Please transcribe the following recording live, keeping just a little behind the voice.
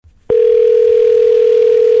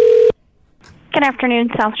Good afternoon,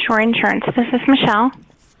 South Shore Insurance. This is Michelle.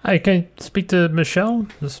 Hi, can I speak to Michelle?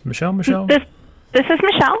 Is this Michelle? This is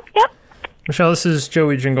Michelle. Yep. Michelle, this is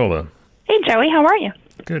Joey Gingola. Hey, Joey. How are you?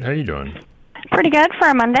 Good. How you doing? Pretty good for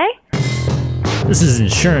a Monday. This is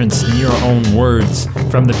insurance in your own words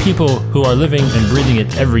from the people who are living and breathing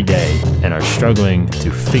it every day and are struggling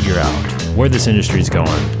to figure out where this industry is going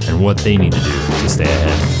and what they need to do to stay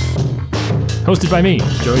ahead. Hosted by me,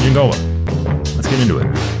 Joey Gingola. Let's get into it.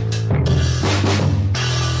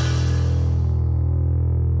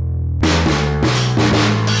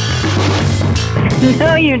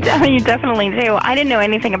 No, you definitely do. I didn't know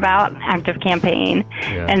anything about Active Campaign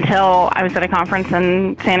until I was at a conference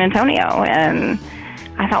in San Antonio, and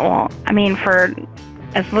I thought, well, I mean, for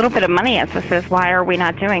as little bit of money as this is, why are we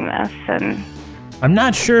not doing this? And I'm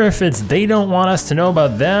not sure if it's they don't want us to know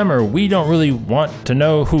about them or we don't really want to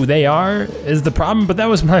know who they are is the problem, but that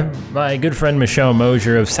was my good friend Michelle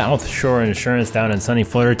Mosier of South Shore Insurance down in sunny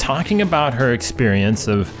Florida talking about her experience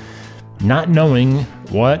of not knowing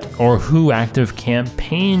what or who Active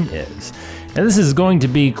Campaign is. And this is going to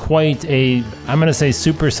be quite a, I'm going to say,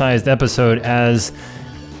 supersized episode, as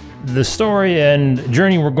the story and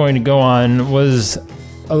journey we're going to go on was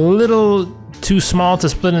a little too small to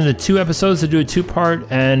split into two episodes, to do a two-part,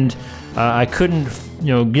 and I couldn't,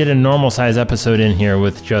 get a normal size episode in here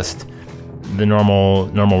with just the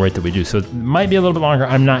normal rate that we do. So it might be a little bit longer,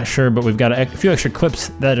 I'm not sure, but we've got a few extra clips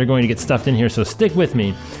that are going to get stuffed in here, so stick with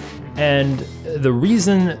me. And the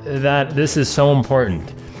reason that this is so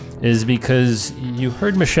important is because you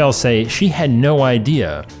heard Michelle say she had no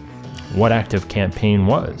idea what Active Campaign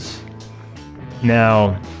was.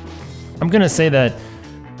 Now, I'm going to say that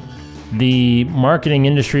the marketing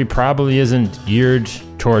industry probably isn't geared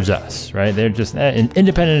towards us, right? They're just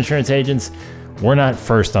independent insurance agents. We're not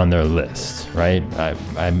first on their list, right?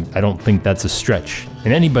 I don't think that's a stretch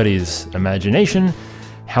in anybody's imagination.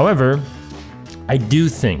 However, I do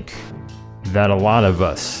think that a lot of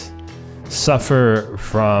us suffer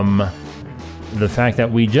from the fact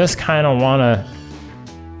that we just kind of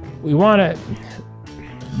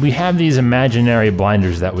we have these imaginary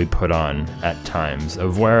blinders that we put on at times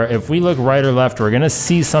of where if we look right or left, we're going to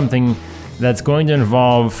see something that's going to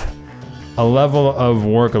involve a level of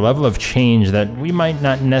work, a level of change that we might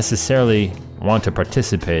not necessarily want to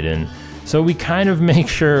participate in. So we kind of make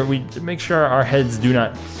sure our heads do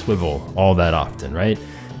not swivel all that often, right?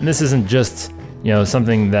 And this isn't just,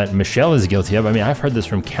 something that Michelle is guilty of. I mean, I've heard this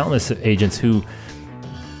from countless agents who,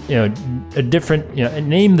 name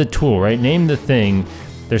the tool, right? Name the thing.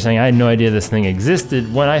 They're saying, I had no idea this thing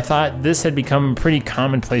existed when I thought this had become pretty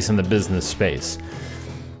commonplace in the business space.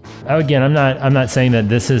 Again, I'm not saying that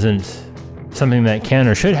this isn't something that can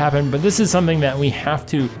or should happen, but this is something that we have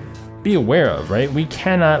to be aware of, right? We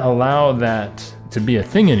cannot allow that to be a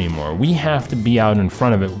thing anymore. We have to be out in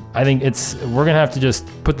front of it. I think we're going to have to just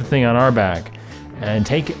put the thing on our back and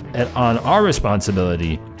take it on our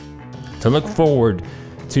responsibility to look forward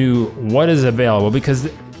to what is available, because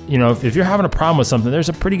if you're having a problem with something, there's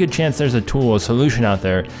a pretty good chance there's a tool, a solution out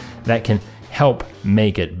there that can help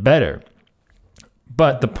make it better.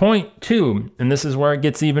 But the point too, and this is where it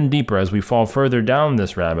gets even deeper as we fall further down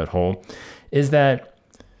this rabbit hole, is that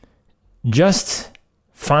just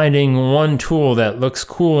finding one tool that looks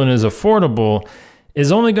cool and is affordable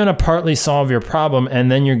is only going to partly solve your problem,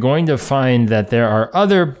 and then you're going to find that there are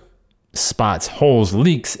other spots, holes,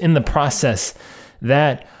 leaks in the process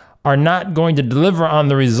that are not going to deliver on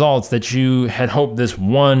the results that you had hoped this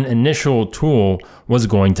one initial tool was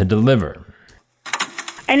going to deliver.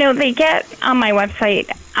 I know they get on my website,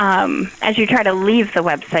 as you try to leave the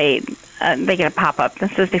website, they get a pop-up.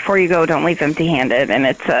 This is before you go, don't leave empty-handed, and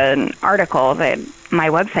it's an article that my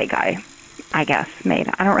website guy, I guess, made.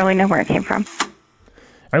 I don't really know where it came from.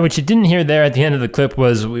 All right, what you didn't hear there at the end of the clip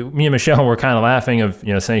was me and Michelle were kind of laughing of,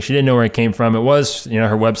 saying she didn't know where it came from. It was,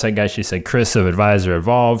 her website guy. She said Chris of Advisor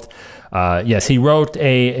Evolved. Yes, he wrote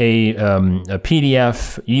a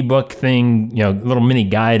PDF ebook thing, little mini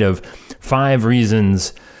guide of 5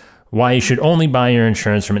 reasons why you should only buy your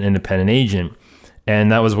insurance from an independent agent.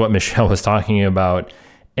 And that was what Michelle was talking about.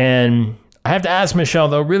 And I have to ask Michelle,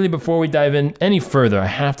 though, really before we dive in any further, I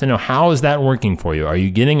have to know, how is that working for you? Are you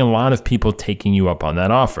getting a lot of people taking you up on that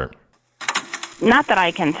offer? Not that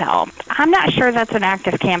I can tell. I'm not sure that's an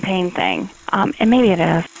Active Campaign thing, and maybe it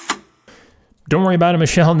is. Don't worry about it,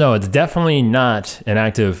 Michelle. No, it's definitely not an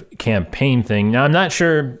Active Campaign thing. Now, I'm not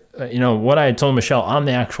sure, what I had told Michelle on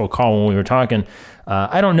the actual call when we were talking.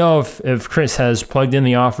 I don't know if Chris has plugged in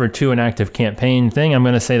the offer to an Active Campaign thing. I'm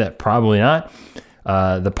going to say that probably not.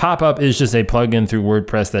 The pop-up is just a plugin through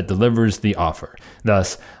WordPress that delivers the offer.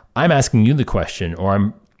 Thus, I'm asking you the question, or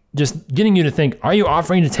I'm just getting you to think, are you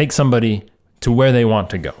offering to take somebody to where they want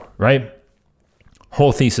to go, right?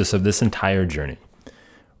 Whole thesis of this entire journey.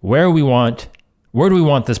 Where do we want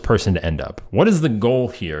this person to end up? What is the goal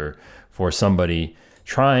here for somebody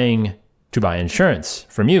trying to buy insurance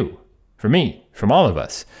from you, from me, from all of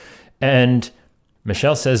us? And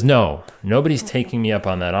Michelle says, no, nobody's taking me up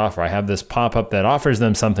on that offer. I have this pop-up that offers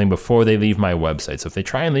them something before they leave my website. So if they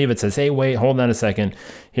try and leave, it says, hey, wait, hold on a second.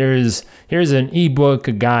 Here's an ebook,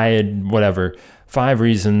 a guide, whatever, 5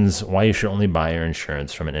 reasons why you should only buy your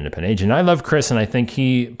insurance from an independent agent. I love Chris, and I think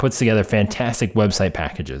he puts together fantastic website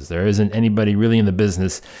packages. There isn't anybody really in the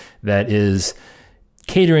business that is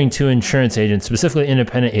catering to insurance agents, specifically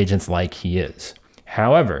independent agents, like he is.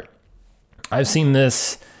 However, I've seen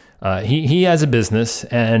this. He has a business,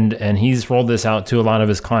 and he's rolled this out to a lot of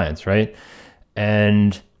his clients, right?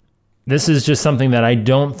 And this is just something that I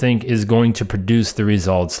don't think is going to produce the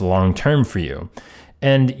results long term for you.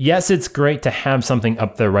 And yes, it's great to have something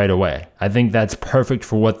up there right away. I think that's perfect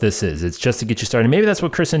for what this is. It's just to get you started. Maybe that's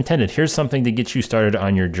what Chris intended. Here's something to get you started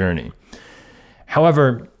on your journey.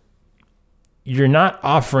 However, you're not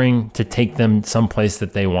offering to take them someplace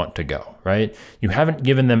that they want to go, right? You haven't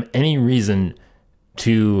given them any reason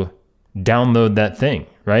to download that thing,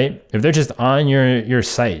 right? If they're just on your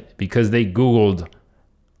site because they Googled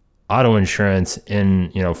auto insurance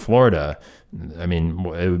in, Florida, I mean,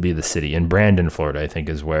 it would be the city in Brandon, Florida, I think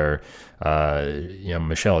is where,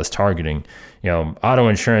 Michelle is targeting, auto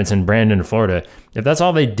insurance in Brandon, Florida. If that's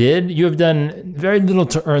all they did, you have done very little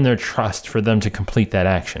to earn their trust for them to complete that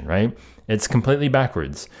action, right? It's completely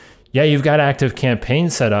backwards. Yeah, you've got Active Campaign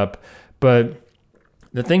set up, but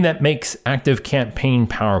the thing that makes Active Campaign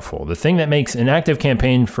powerful, the thing that makes an Active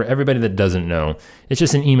Campaign, for everybody that doesn't know, it's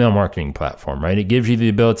just an email marketing platform, right? It gives you the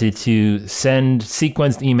ability to send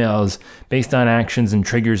sequenced emails based on actions and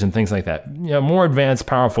triggers and things like that. More advanced,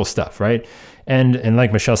 powerful stuff, right? And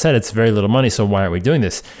like Michelle said, it's very little money, so why aren't we doing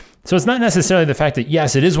this? So it's not necessarily the fact that,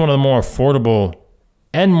 yes, it is one of the more affordable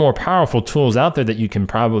and more powerful tools out there that you can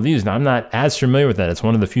probably use. Now, I'm not as familiar with that. It's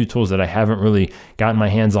one of the few tools that I haven't really gotten my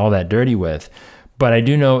hands all that dirty with. But I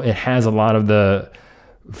do know it has a lot of the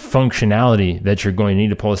functionality that you're going to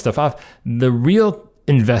need to pull this stuff off. The real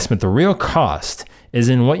investment, the real cost is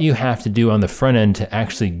in what you have to do on the front end to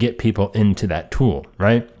actually get people into that tool,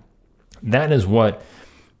 right? That is what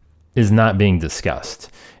is not being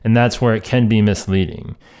discussed. And that's where it can be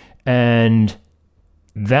misleading. And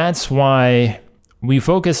that's why we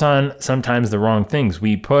focus on sometimes the wrong things.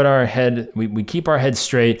 We keep our head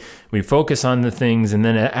straight, we focus on the things, and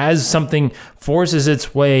then as something forces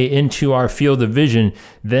its way into our field of vision,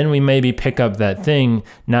 then we maybe pick up that thing,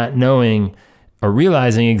 not knowing or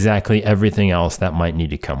realizing exactly everything else that might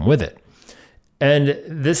need to come with it. And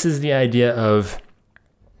this is the idea of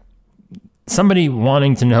somebody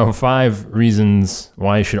wanting to know 5 reasons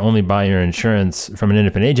why you should only buy your insurance from an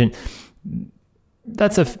independent agent.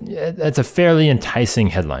 That's a fairly enticing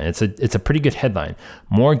headline. It's a pretty good headline,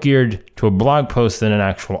 more geared to a blog post than an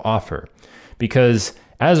actual offer. Because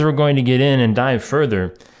as we're going to get in and dive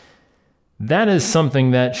further, that is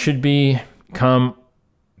something that should become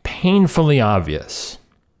painfully obvious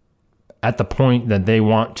at the point that they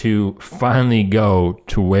want to finally go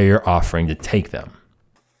to where you're offering to take them.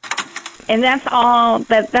 And that's all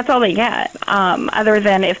they get, other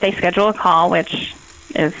than if they schedule a call, which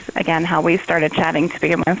is, again, how we started chatting to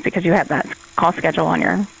begin with, because you had that call schedule on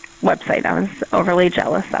your website. I was overly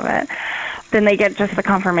jealous of it. Then they get just the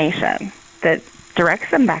confirmation that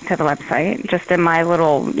directs them back to the website, just in my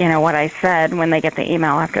little, what I said when they get the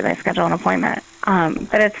email after they schedule an appointment.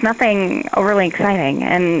 But it's nothing overly exciting.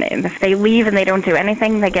 And if they leave and they don't do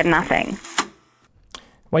anything, they get nothing.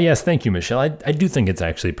 Well, yes, thank you, Michelle. I do think it's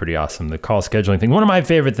actually pretty awesome, the call scheduling thing. One of my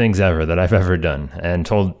favorite things ever that I've ever done and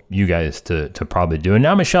told you guys to probably do. And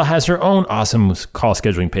now Michelle has her own awesome call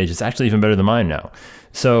scheduling page. It's actually even better than mine now.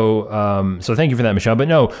 So thank you for that, Michelle. But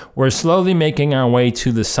no, we're slowly making our way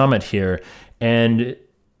to the summit here. And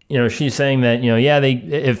she's saying that,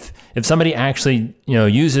 if somebody actually,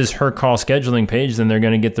 uses her call scheduling page, then they're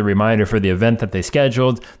going to get the reminder for the event that they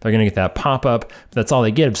scheduled. They're going to get that pop-up. That's all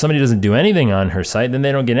they get. If somebody doesn't do anything on her site, then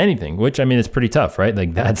they don't get anything, which, it's pretty tough, right?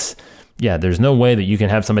 Like there's no way that you can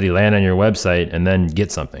have somebody land on your website and then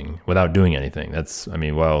get something without doing anything.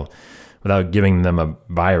 Without giving them a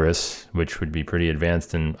virus, which would be pretty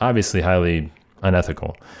advanced and obviously highly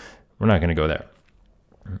unethical. We're not going to go there.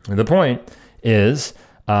 The point is,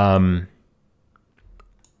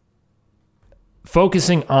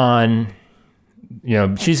 focusing on,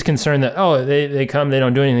 she's concerned that, they come, they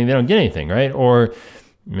don't do anything, they don't get anything, right? Or,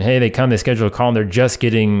 hey, they come, they schedule a call, and they're just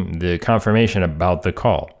getting the confirmation about the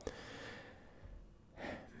call.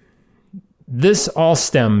 this all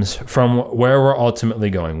stems from where we're ultimately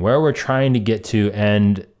going, where we're trying to get to,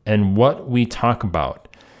 and what we talk about.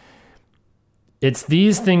 It's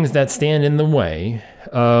these things that stand in the way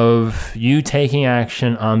of you taking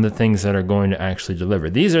action on the things that are going to actually deliver.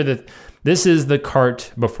 This is the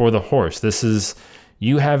cart before the horse. This is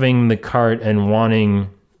you having the cart and wanting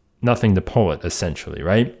nothing to pull it, essentially,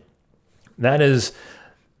 right? That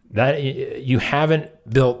you haven't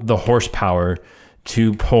built the horsepower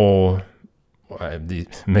to pull. The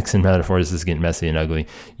mixing metaphors is getting messy and ugly.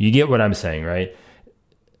 You get what I'm saying, right?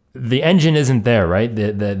 The engine isn't there, right?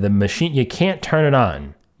 The machine, you can't turn it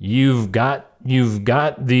on. You've got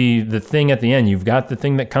the thing at the end. You've got the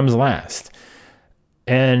thing that comes last.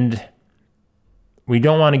 And we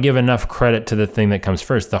don't want to give enough credit to the thing that comes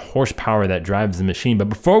first, the horsepower that drives the machine. But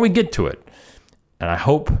before we get to it, and I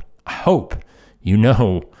hope you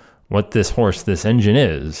know what this engine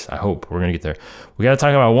is. I hope we're going to get there. We got to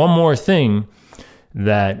talk about one more thing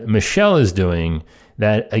that Michelle is doing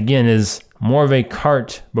that, again, is more of a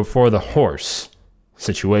cart before the horse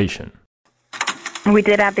situation. We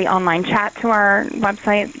did add the online chat to our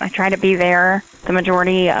website. I try to be there the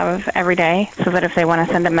majority of every day so that if they want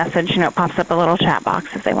to send a message, it pops up a little chat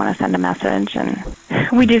box if they want to send a message. And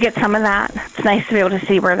we do get some of that. It's nice to be able to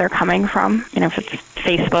see where they're coming from. If it's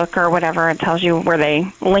Facebook or whatever, it tells you where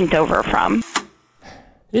they linked over from.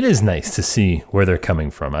 It is nice to see where they're coming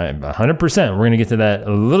from. 100%. We're going to get to that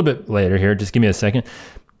a little bit later here. Just give me a second.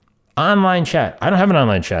 Online chat. I don't have an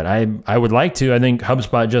online chat. I would like to. I think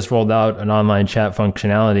HubSpot just rolled out an online chat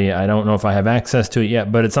functionality. I don't know if I have access to it yet,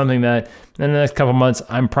 but it's something that in the next couple months,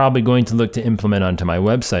 I'm probably going to look to implement onto my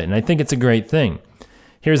website. And I think it's a great thing.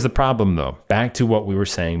 Here's the problem though. Back to what we were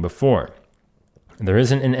saying before. There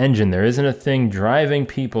isn't an engine. There isn't a thing driving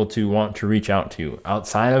people to want to reach out to you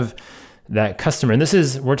outside of that customer.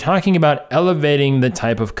 And we're talking about elevating the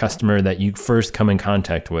type of customer that you first come in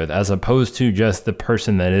contact with, as opposed to just the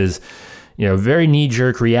person that is, very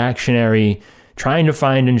knee-jerk, reactionary, trying to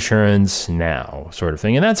find insurance now sort of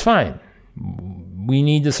thing. And that's fine. We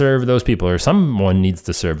need to serve those people, or someone needs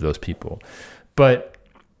to serve those people. But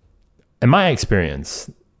in my experience,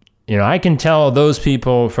 I can tell those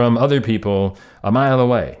people from other people a mile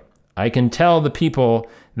away. I can tell the people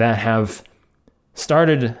that have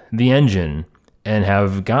started the engine and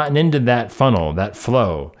have gotten into that funnel, that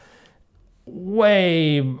flow,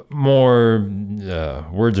 way more,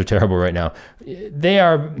 words are terrible right now.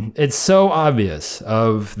 It's so obvious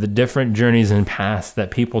of the different journeys and paths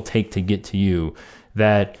that people take to get to you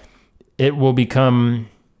that it will become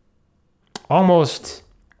almost,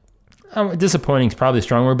 disappointing is probably a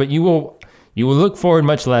strong word, but you will look forward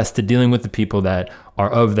much less to dealing with the people that are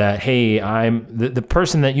of that, hey, I'm the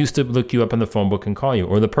person that used to look you up in the phone book and call you,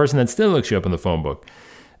 or the person that still looks you up in the phone book.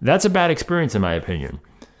 That's a bad experience in my opinion.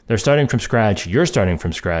 They're starting from scratch. You're starting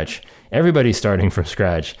from scratch. Everybody's starting from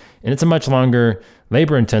scratch. And it's a much longer,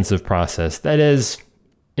 labor-intensive process that is,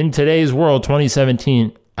 in today's world,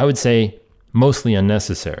 2017, I would say mostly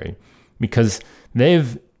unnecessary, because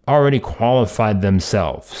they've already qualified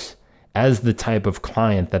themselves as the type of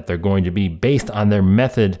client that they're going to be based on their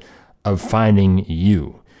method of finding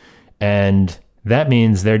you. And that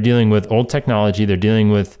means they're dealing with old technology.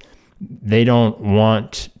 They don't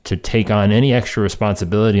want to take on any extra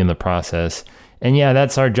responsibility in the process. And yeah,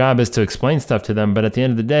 that's our job, is to explain stuff to them. But at the end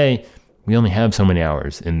of the day, we only have so many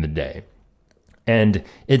hours in the day. And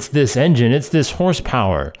it's this engine, it's this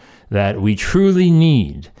horsepower that we truly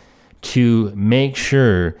need to make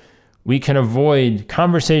sure we can avoid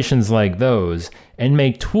conversations like those and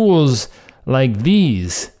make tools like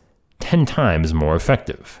these 10 times more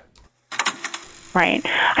effective. Right.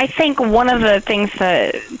 I think one of the things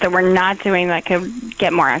that we're not doing that could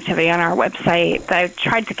get more activity on our website, that I've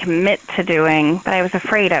tried to commit to doing, but I was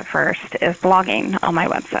afraid at first, is blogging on my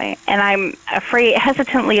website. And I'm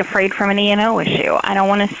hesitantly afraid from an E&O issue. I don't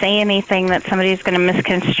want to say anything that somebody's going to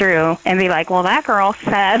misconstrue and be like, well, that girl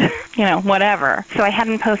said, whatever. So I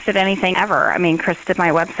hadn't posted anything ever. I mean, Chris did my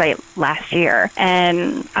website last year,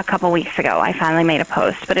 and a couple weeks ago I finally made a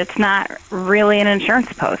post, but it's not really an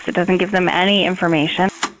insurance post. It doesn't give them any information.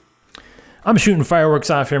 I'm shooting fireworks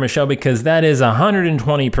off here, Michelle, because that is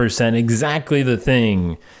 120% exactly the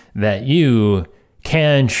thing that you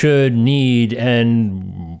can, should, need,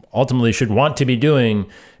 and ultimately should want to be doing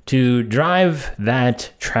to drive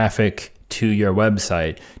that traffic to your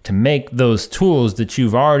website, to make those tools that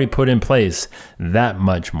you've already put in place that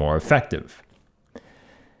much more effective.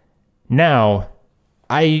 Now,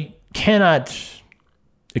 I cannot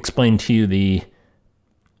explain to you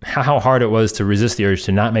how hard it was to resist the urge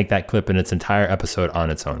to not make that clip in its entire episode on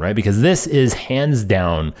its own, right? Because this is hands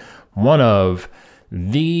down one of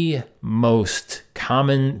the most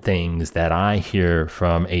common things that I hear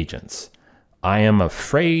from agents. I am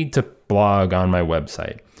afraid to blog on my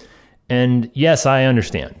website. And yes, I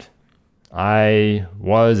understand. I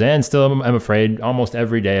was and still am afraid almost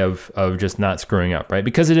every day of just not screwing up, right?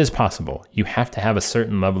 Because it is possible. You have to have a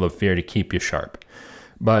certain level of fear to keep you sharp.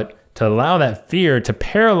 But to allow that fear to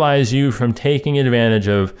paralyze you from taking advantage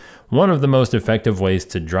of one of the most effective ways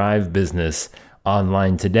to drive business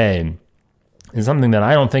online today is something that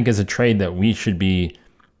I don't think is a trade that we should be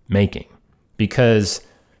making. Because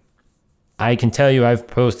I can tell you I've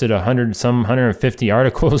posted 150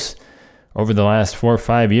 articles over the last 4 or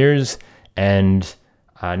 5 years, and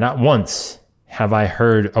not once have I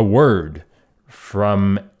heard a word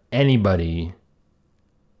from anybody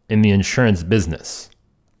in the insurance business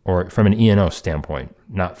or from an E&O standpoint,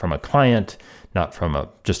 not from a client, not from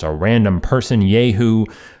just a random person, Yahoo,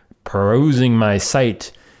 perusing my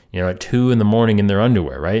site, at 2 a.m. in their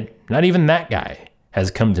underwear, right? Not even that guy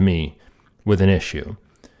has come to me with an issue.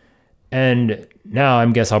 And now I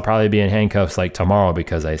guess I'll probably be in handcuffs like tomorrow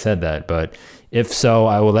because I said that. But if so,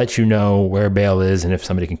 I will let you know where bail is and if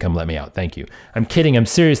somebody can come let me out. Thank you. I'm kidding. I'm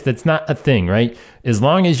serious. That's not a thing, right? As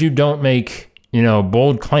long as you don't make,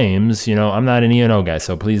 bold claims, I'm not an E&O guy.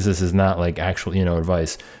 So please, this is not like actual,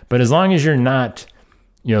 advice. But as long as you're not,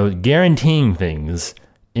 guaranteeing things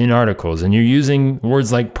in articles and you're using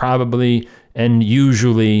words like probably and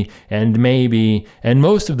usually and maybe and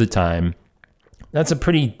most of the time, that's a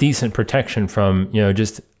pretty decent protection from,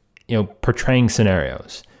 portraying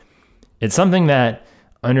scenarios. It's something that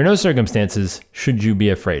under no circumstances should you be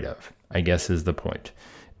afraid of, I guess is the point.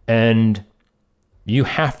 And you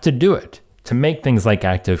have to do it to make things like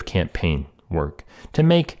ActiveCampaign work, to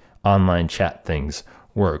make online chat things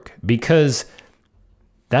work, because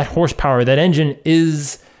that horsepower, that engine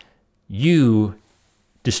is you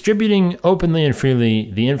distributing openly and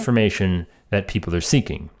freely the information that people are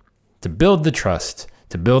seeking to build the trust,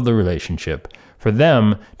 to build the relationship, for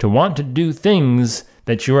them to want to do things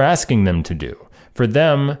that you're asking them to do,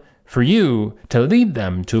 for you to lead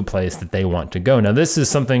them to a place that they want to go. Now, this is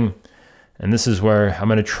something, and this is where I'm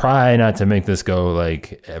going to try not to make this go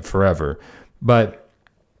like forever. But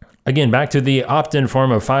again, back to the opt-in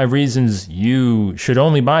form of 5 reasons you should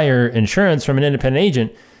only buy your insurance from an independent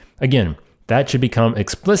agent. Again, that should become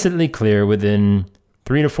explicitly clear within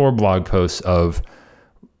 3 to 4 blog posts of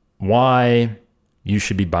why you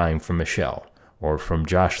should be buying from Michelle or from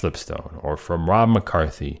Josh Lipstone or from Rob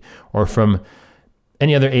McCarthy or from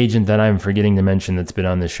any other agent that I'm forgetting to mention that's been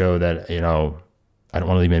on the show that, I don't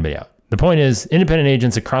want to leave anybody out. The point is, independent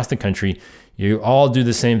agents across the country, you all do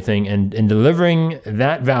the same thing, and delivering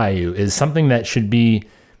that value is something that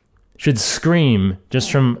should scream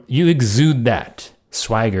just from, you exude that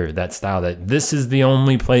swagger, that style, that this is the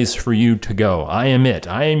only place for you to go. I am it.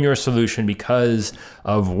 I am your solution because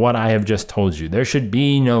of what I have just told you. There should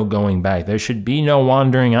be no going back. There should be no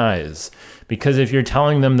wandering eyes, because if you're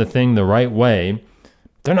telling them the thing the right way,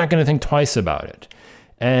 they're not going to think twice about it.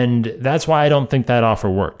 And that's why I don't think that offer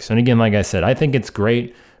works. And again, like I said, I think it's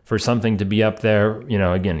great for something to be up there.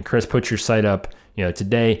 Again, Chris, put your site up,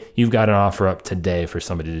 today. You've got an offer up today for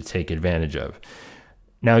somebody to take advantage of.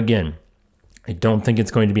 Now, again, I don't think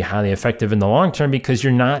it's going to be highly effective in the long term because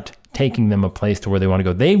you're not taking them a place to where they want to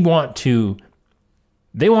go. They want to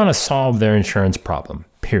solve their insurance problem,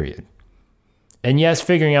 period. And yes,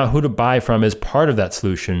 figuring out who to buy from is part of that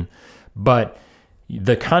solution, but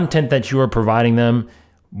the content that you are providing them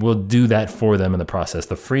will do that for them in the process.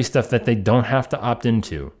 The free stuff that they don't have to opt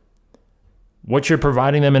into, what you're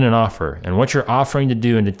providing them in an offer and what you're offering to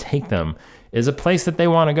do and to take them is a place that they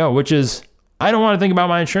want to go, which is, I don't want to think about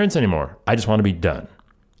my insurance anymore. I just want to be done.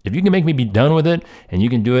 If you can make me be done with it and you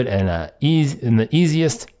can do it in the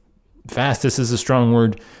easiest, fastest is a strong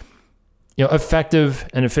word, effective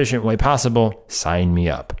and efficient way possible, sign me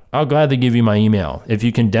up. I'll gladly give you my email if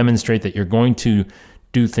you can demonstrate that you're going to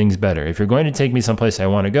do things better. If you're going to take me someplace I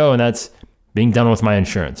want to go, and that's being done with my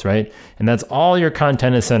insurance, right? And that's all your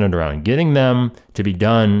content is centered around, getting them to be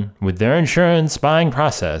done with their insurance buying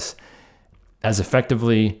process as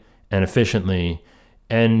effectively and efficiently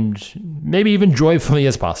and maybe even joyfully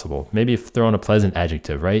as possible. Maybe throw in a pleasant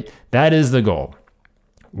adjective, right? That is the goal.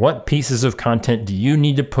 What pieces of content do you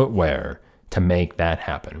need to put where to make that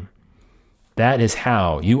happen? That is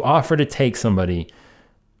how you offer to take somebody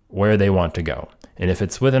where they want to go. And if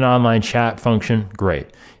it's with an online chat function, great.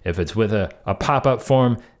 If it's with a pop-up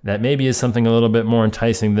form, that maybe is something a little bit more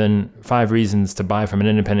enticing than 5 reasons to buy from an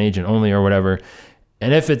independent agent only or whatever.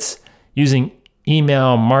 And if it's using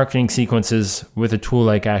email marketing sequences with a tool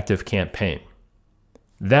like ActiveCampaign,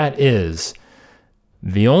 that is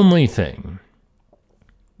the only thing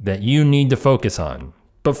that you need to focus on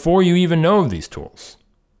before you even know these tools.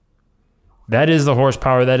 That is the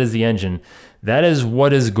horsepower, that is the engine. That is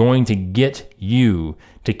what is going to get you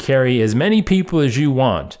to carry as many people as you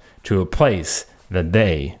want to a place that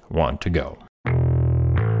they want to go.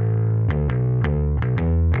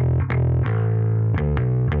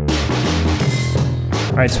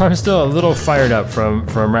 All right, so I'm still a little fired up from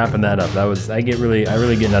wrapping that up. I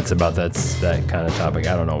really get nuts about that kind of topic.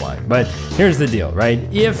 I don't know why, but here's the deal, right?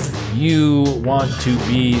 If you want to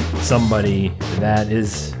be somebody that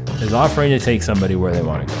is offering to take somebody where they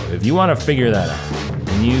want to go, if you want to figure that out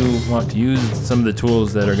and you want to use some of the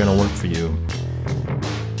tools that are going to work for you,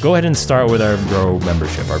 go ahead and start with our Grow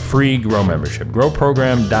membership, our free Grow membership,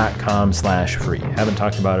 growprogram.com/free. Haven't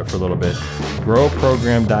talked about it for a little bit.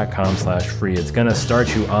 growprogram.com/free. It's going to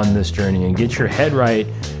start you on this journey and get your head right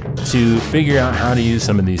to figure out how to use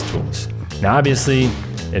some of these tools. Now, obviously,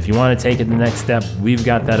 if you want to take it the next step, we've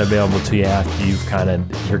got that available to you after you're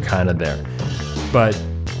kind of there. But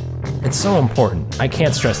it's so important. I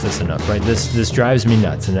can't stress this enough, right? This drives me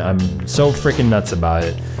nuts, and I'm so freaking nuts about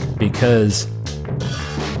it because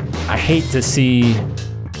I hate to see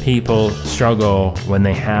people struggle when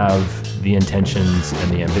they have the intentions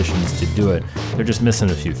and the ambitions to do it. They're just missing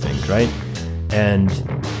a few things, right? And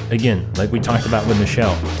again, like we talked about with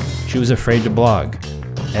Michelle, she was afraid to blog.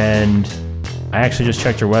 And I actually just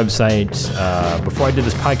checked her website before I did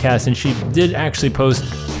this podcast, and she did actually post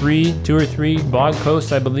two or three blog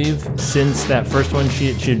posts, I believe, since that first one. She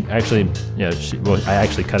actually, I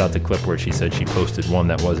actually cut out the clip where she said she posted one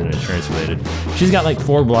that wasn't insurance related. She's got like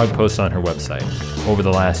 4 blog posts on her website over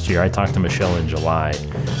the last year. I talked to Michelle in July.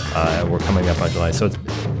 We're coming up on July. So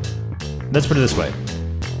let's put it this way.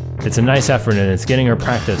 It's a nice effort and it's getting her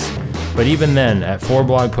practice. But even then, at 4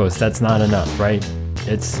 blog posts, that's not enough, right?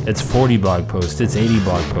 It's 40 blog posts, it's 80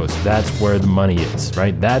 blog posts. That's where the money is,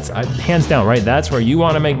 right? That's hands down, right? That's where you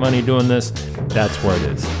want to make money doing this. That's where it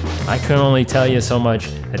is. I can only tell you so much.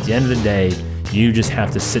 At the end of the day, you just have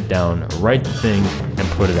to sit down, write the thing, and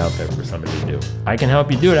put it out there for somebody to do. I can help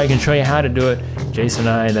you do it. I can show you how to do it. Jason and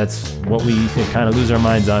I, that's what we kind of lose our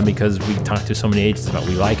minds on because we talk to so many agents about.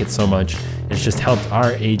 We like it so much. It's just helped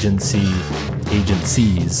our agencies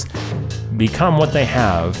become what they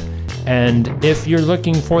have. And if you're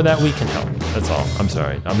looking for that, we can help. That's all. I'm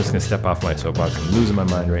sorry. I'm just going to step off my soapbox. I'm losing my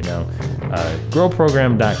mind right now.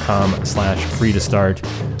 growprogram.com/free to start.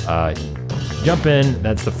 Jump in.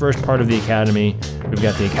 That's the first part of the academy. We've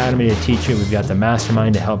got the academy to teach you. We've got the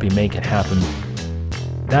mastermind to help you make it happen.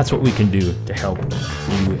 That's what we can do to help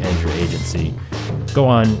you and your agency. Go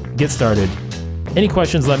on, get started. Any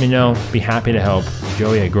questions, let me know. Be happy to help.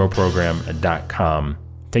 Joey at growprogram.com.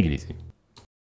 Take it easy.